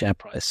not in the share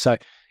price? So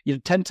you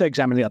tend to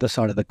examine the other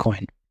side of the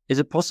coin. Is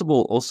it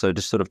possible also,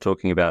 just sort of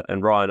talking about,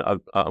 and Ryan,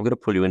 I'm going to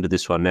pull you into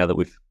this one now that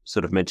we've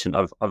sort of mentioned,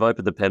 I've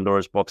opened the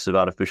Pandora's box of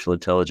artificial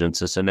intelligence,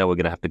 so now we're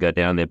going to have to go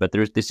down there. But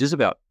this is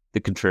about the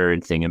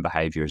contrarian thing and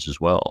behaviors as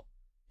well.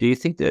 Do you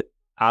think that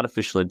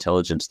artificial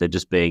intelligence, they're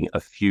just being a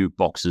few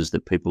boxes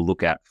that people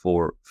look at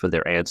for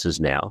their answers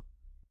now?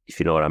 If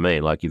you know what I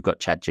mean, like you've got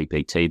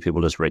ChatGPT,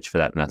 people just reach for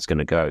that and that's going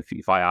to go.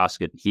 If I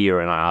ask it here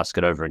and I ask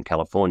it over in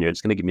California,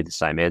 it's going to give me the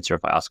same answer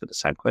if I ask it the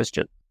same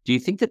question. Do you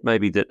think that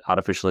maybe that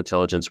artificial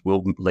intelligence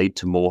will lead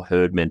to more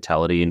herd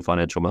mentality in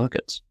financial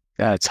markets?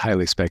 It's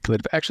highly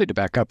speculative. Actually, to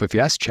back up, if you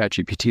ask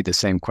ChatGPT the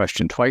same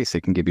question twice,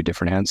 it can give you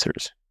different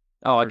answers.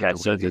 Oh, okay.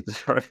 So,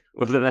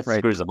 well, then that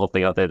screws the whole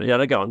thing up there.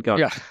 Yeah, go on.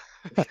 Yeah.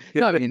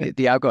 No, I mean,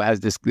 the algo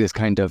has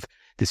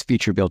this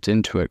feature built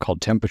into it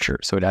called temperature.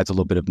 So it adds a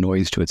little bit of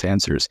noise to its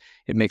answers.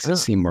 It makes it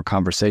seem more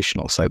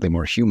conversational, slightly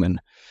more human.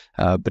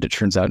 But it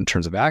turns out in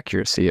terms of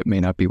accuracy, it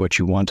may not be what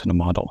you want in a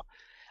model.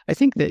 I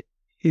think that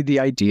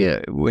the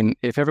idea,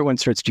 if everyone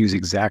starts to use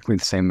exactly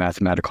the same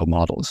mathematical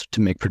models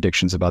to make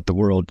predictions about the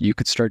world, you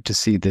could start to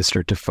see this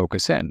start to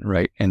focus in,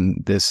 right?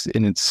 And this,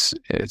 in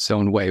its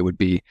own way, would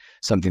be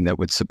something that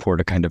would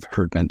support a kind of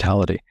herd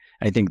mentality.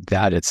 I think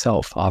that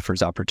itself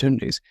offers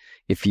opportunities.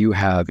 If you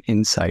have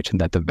insight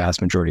that the vast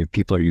majority of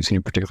people are using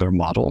a particular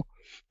model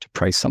to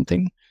price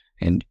something,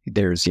 and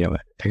there's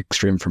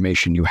extra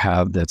information you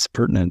have that's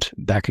pertinent,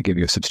 that could give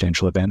you a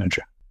substantial advantage.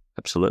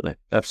 Absolutely.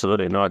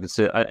 No, I can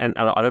see it. And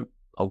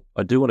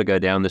I do want to go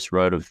down this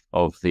road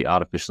of the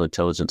artificial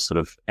intelligence sort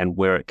of and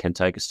where it can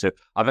take us to.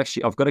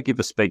 I've got to give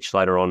a speech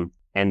later on,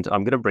 and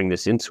I'm going to bring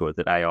this into it,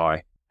 that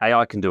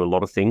AI can do a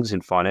lot of things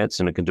in finance,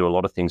 and it can do a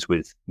lot of things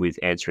with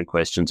answering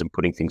questions and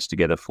putting things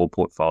together for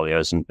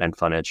portfolios and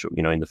financial,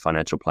 in the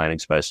financial planning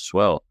space as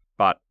well.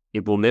 But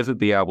it will never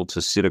be able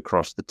to sit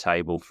across the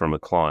table from a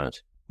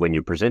client when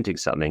you're presenting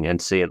something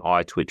and see an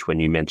eye twitch when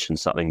you mention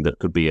something that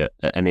could be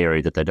an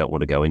area that they don't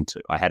want to go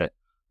into. I had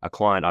a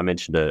client, I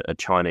mentioned a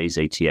Chinese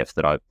ETF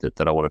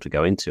that I wanted to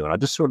go into, and I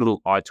just saw a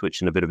little eye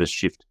twitch and a bit of a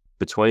shift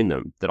between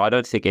them that I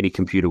don't think any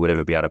computer would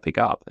ever be able to pick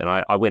up. And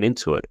I went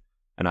into it,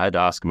 and I had to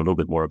ask them a little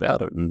bit more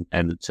about it, and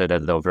it turned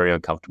out that they were very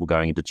uncomfortable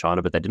going into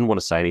China, but they didn't want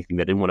to say anything.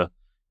 They didn't want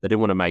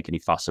to make any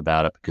fuss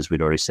about it because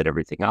we'd already set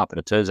everything up. And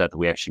it turns out that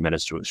we actually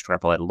managed to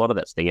extrapolate a lot of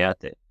that thing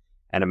out there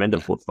and amend a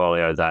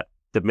portfolio that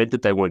meant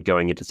that they weren't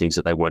going into things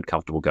that they weren't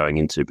comfortable going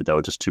into, but they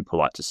were just too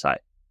polite to say.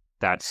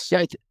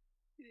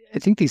 I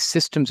think these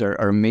systems are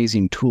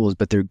amazing tools,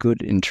 but they're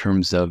good in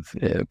terms of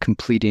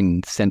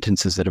completing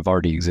sentences that have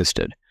already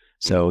existed.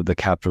 So the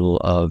capital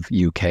of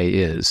UK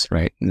is,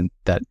 right? And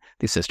that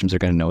these systems are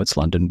going to know it's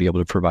London and be able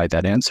to provide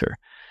that answer.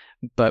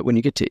 But when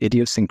you get to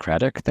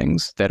idiosyncratic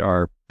things that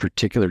are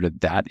particular to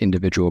that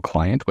individual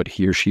client, what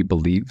he or she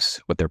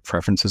believes, what their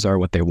preferences are,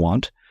 what they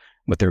want,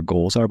 what their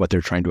goals are, what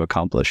they're trying to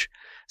accomplish,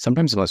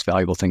 sometimes the most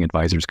valuable thing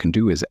advisors can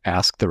do is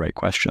ask the right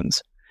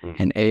questions.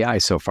 And AI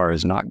so far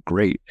is not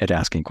great at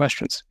asking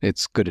questions.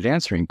 It's good at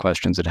answering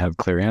questions that have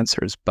clear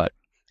answers, but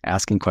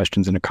asking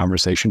questions in a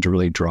conversation to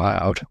really draw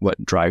out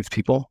what drives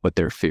people, what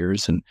their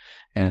fears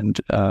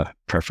and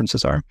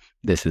preferences are,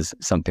 this is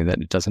something that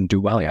it doesn't do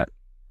well yet.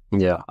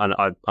 Yeah, and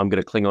I'm going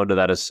to cling on to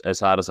that as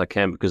hard as I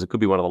can, because it could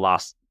be one of the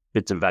last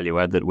bits of value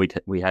add that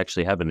we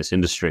actually have in this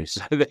industry.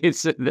 So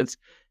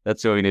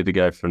that's where we need to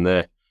go from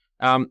there.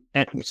 And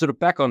sort of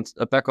back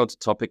onto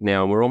topic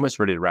now, and we're almost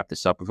ready to wrap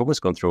this up. We've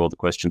almost gone through all the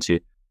questions here.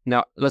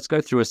 Now, let's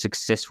go through a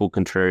successful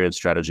contrarian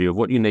strategy of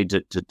what you need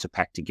to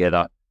pack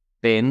together.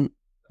 Ben,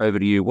 over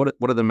to you. What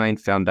are the main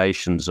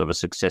foundations of a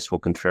successful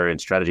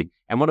contrarian strategy?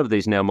 And one of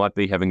these now might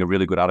be having a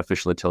really good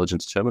artificial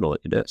intelligence terminal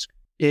at your desk.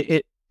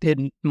 It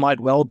might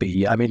well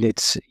be. I mean,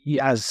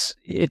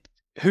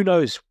 who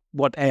knows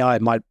what AI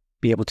might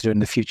be able to do in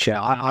the future.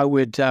 I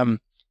would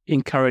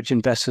encourage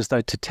investors,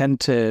 though, to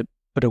tend to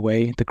put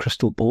away the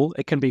crystal ball.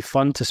 It can be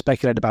fun to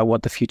speculate about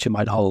what the future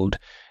might hold.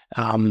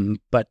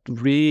 But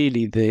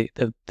really, the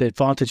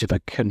advantage of a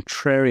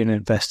contrarian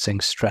investing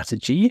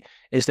strategy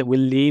is that we're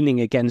leaning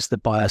against the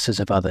biases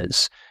of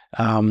others.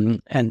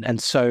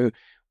 And so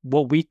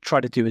what we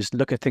try to do is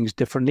look at things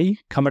differently,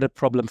 come at a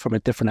problem from a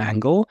different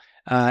angle,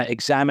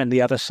 examine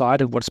the other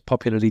side of what's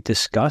popularly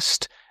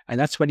discussed. And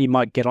that's when you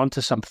might get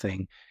onto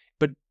something.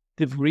 But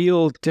the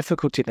real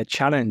difficulty and the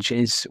challenge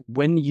is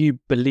when you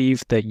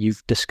believe that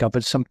you've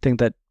discovered something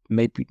that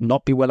may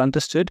not be well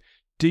understood,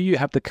 do you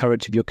have the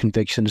courage of your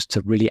convictions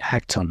to really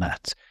act on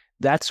that?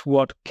 That's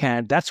where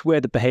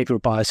the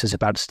behavioral bias is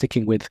about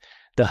sticking with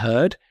the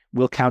herd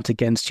will count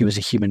against you as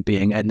a human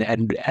being.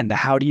 And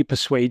how do you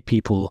persuade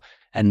people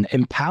and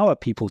empower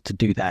people to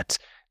do that?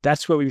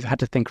 That's where we've had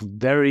to think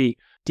very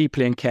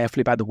deeply and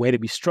carefully about the way that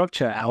we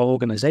structure our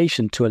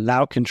organization to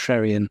allow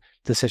contrarian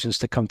decisions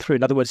to come through.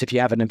 In other words, if you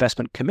have an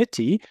investment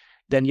committee,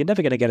 then you're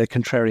never going to get a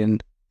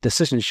contrarian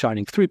decision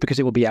shining through because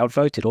it will be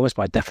outvoted almost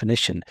by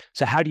definition.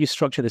 So how do you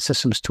structure the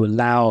systems to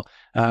allow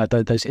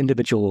those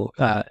individual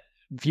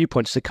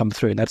viewpoints to come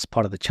through? And that's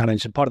part of the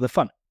challenge and part of the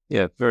fun.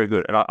 Yeah, very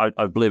good. And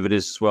I believe it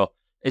is as well.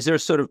 Is there a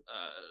sort of,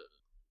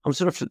 I'm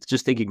sort of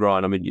just thinking,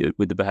 Ryan, I mean,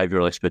 with the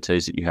behavioral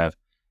expertise that you have,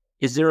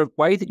 is there a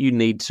way that you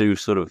need to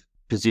sort of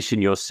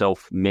position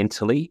yourself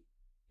mentally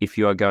if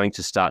you are going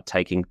to start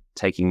taking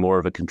more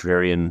of a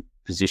contrarian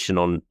position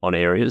on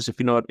areas? If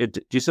you're not,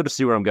 do you sort of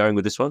see where I'm going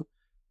with this one?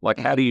 Like,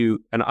 how do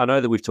you, and I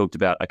know that we've talked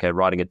about, okay,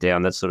 writing it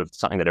down, that's sort of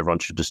something that everyone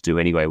should just do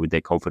anyway with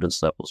their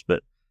confidence levels.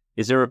 But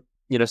is there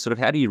a, sort of,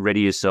 how do you ready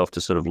yourself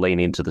to sort of lean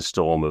into the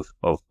storm of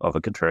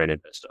a contrarian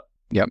investor?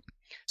 Yep.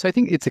 So I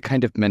think it's a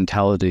kind of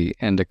mentality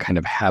and a kind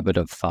of habit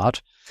of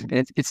thought.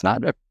 And it's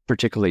not a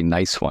particularly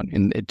nice one,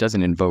 and it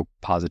doesn't invoke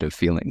positive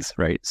feelings,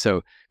 right?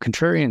 So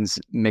contrarians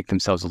make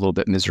themselves a little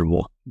bit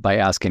miserable by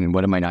asking,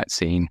 what am I not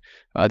seeing?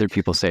 Other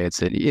people say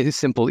it's a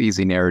simple,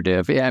 easy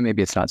narrative. Yeah,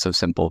 maybe it's not so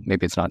simple.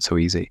 Maybe it's not so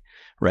easy,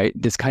 right?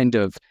 This kind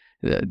of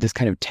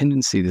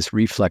tendency, this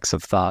reflex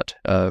of thought,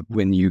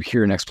 when you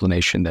hear an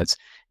explanation that's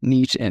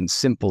neat and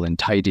simple and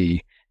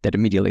tidy, that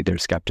immediately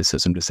there's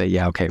skepticism to say,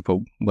 yeah, okay, but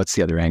what's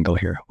the other angle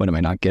here? What am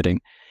I not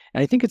getting?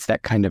 And I think it's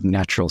that kind of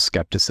natural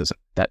skepticism,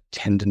 that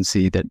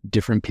tendency that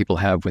different people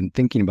have when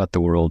thinking about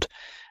the world.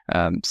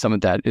 Some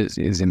of that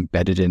is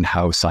embedded in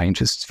how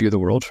scientists view the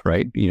world,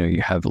 right?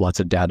 You have lots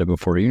of data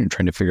before you and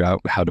trying to figure out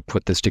how to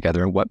put this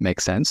together and what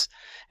makes sense.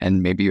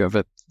 And maybe you have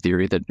a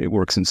theory that it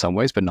works in some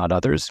ways, but not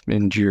others.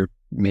 And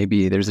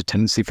maybe there's a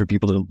tendency for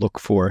people to look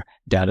for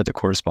data that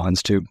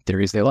corresponds to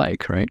theories they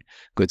like, right?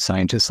 Good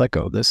scientists like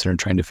Orbis are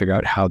trying to figure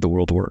out how the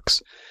world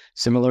works.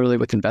 Similarly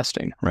with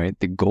investing, right?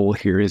 The goal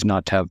here is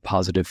not to have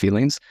positive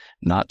feelings,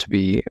 not to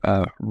be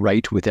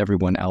right with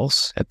everyone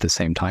else at the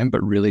same time,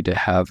 but really to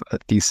have a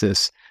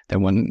thesis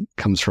that one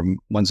comes from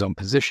one's own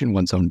position,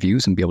 one's own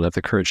views, and be able to have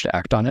the courage to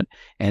act on it.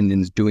 And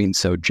in doing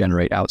so,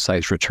 generate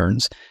outsized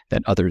returns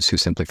that others who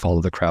simply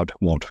follow the crowd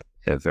won't.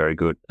 Yeah, very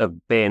good.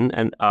 Ben,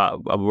 and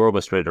we're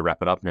almost ready to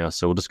wrap it up now,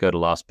 so we'll just go to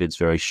last bids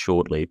very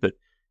shortly. But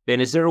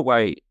Ben, is there a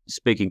way,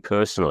 speaking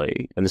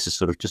personally, and this is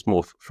sort of just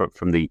more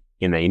from the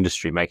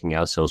industry, making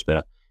ourselves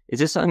better, is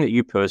there something that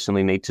you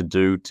personally need to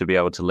do to be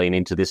able to lean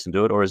into this and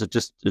do it? Or is it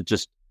just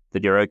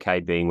that you're okay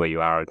being where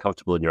you are and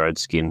comfortable in your own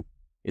skin?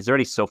 Is there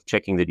any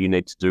self-checking that you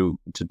need to do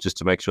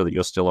to make sure that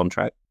you're still on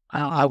track?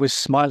 I was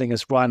smiling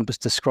as Ryan was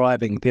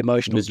describing the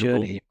emotional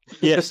journey.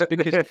 Yes,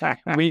 because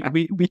we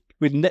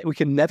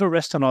can never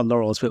rest on our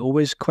laurels. We're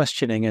always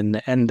questioning,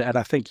 and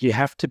I think you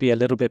have to be a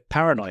little bit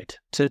paranoid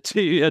to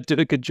do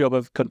a good job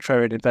of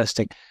contrarian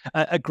investing.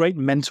 A great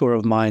mentor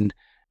of mine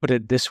put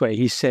it this way.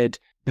 He said,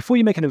 before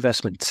you make an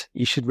investment,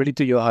 you should really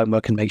do your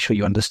homework and make sure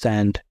you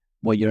understand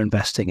what you're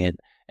investing in.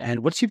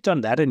 And once you've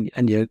done that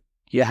and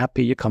you're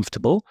happy, you're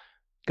comfortable,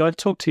 go and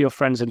talk to your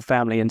friends and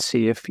family and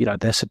see if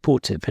they're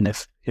supportive. And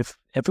if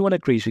everyone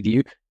agrees with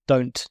you,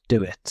 don't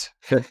do it.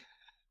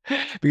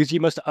 Because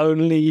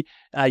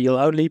you'll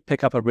only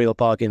pick up a real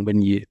bargain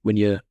when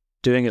you're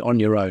doing it on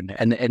your own.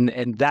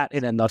 And that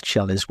in a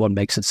nutshell is what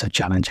makes it so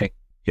challenging.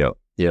 Yeah.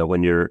 Yeah.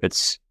 When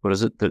what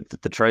is it?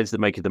 The trades that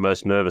make you the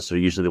most nervous are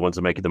usually the ones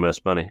that make you the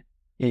most money.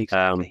 Yeah,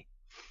 exactly.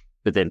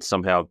 But then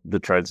somehow the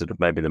trades that have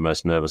made me the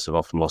most nervous have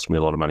often lost me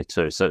a lot of money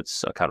too. So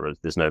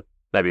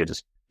maybe you're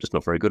just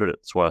not very good at it.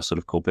 That's why I sort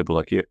of call people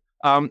like you.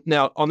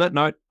 Now, on that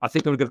note, I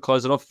think I'm going to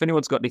close it off. If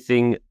anyone's got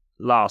anything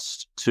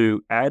last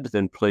to add,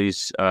 then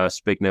please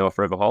speak now or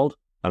forever hold.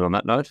 And on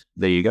that note,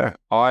 there you go.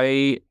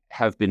 I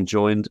have been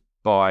joined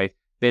by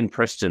Ben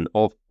Preston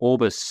of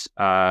Orbis,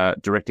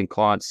 directing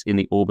clients in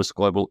the Orbis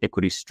Global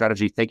Equity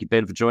Strategy. Thank you,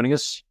 Ben, for joining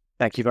us.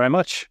 Thank you very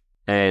much.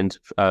 And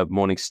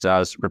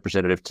Morningstar's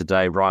representative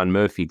today, Ryan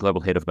Murphy,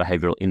 Global Head of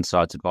Behavioural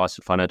Insights, Advice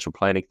and Financial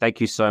Planning.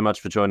 Thank you so much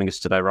for joining us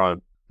today,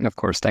 Ryan. Of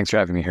course. Thanks for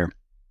having me here.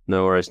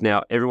 No worries.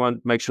 Now,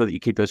 everyone, make sure that you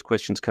keep those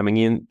questions coming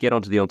in. Get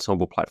onto the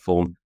Ensombl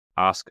platform.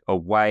 Ask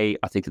away.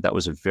 I think that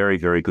was a very,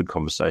 very good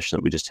conversation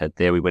that we just had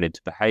there. We went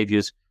into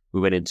behaviours.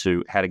 We went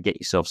into how to get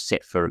yourself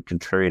set for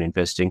contrarian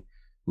investing.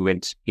 We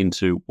went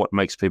into what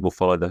makes people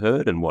follow the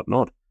herd and what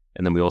not.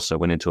 And then we also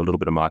went into a little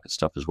bit of market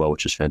stuff as well,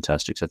 which is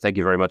fantastic. So thank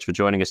you very much for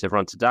joining us,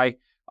 everyone. Today,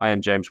 I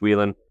am James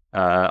Whelan.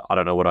 I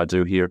don't know what I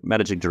do here.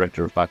 Managing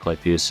Director of Barclay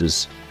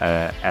Pearce's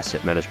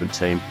asset management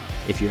team.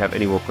 If you have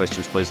any more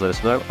questions, please let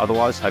us know.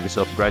 Otherwise, have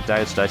yourself a great day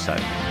and stay safe.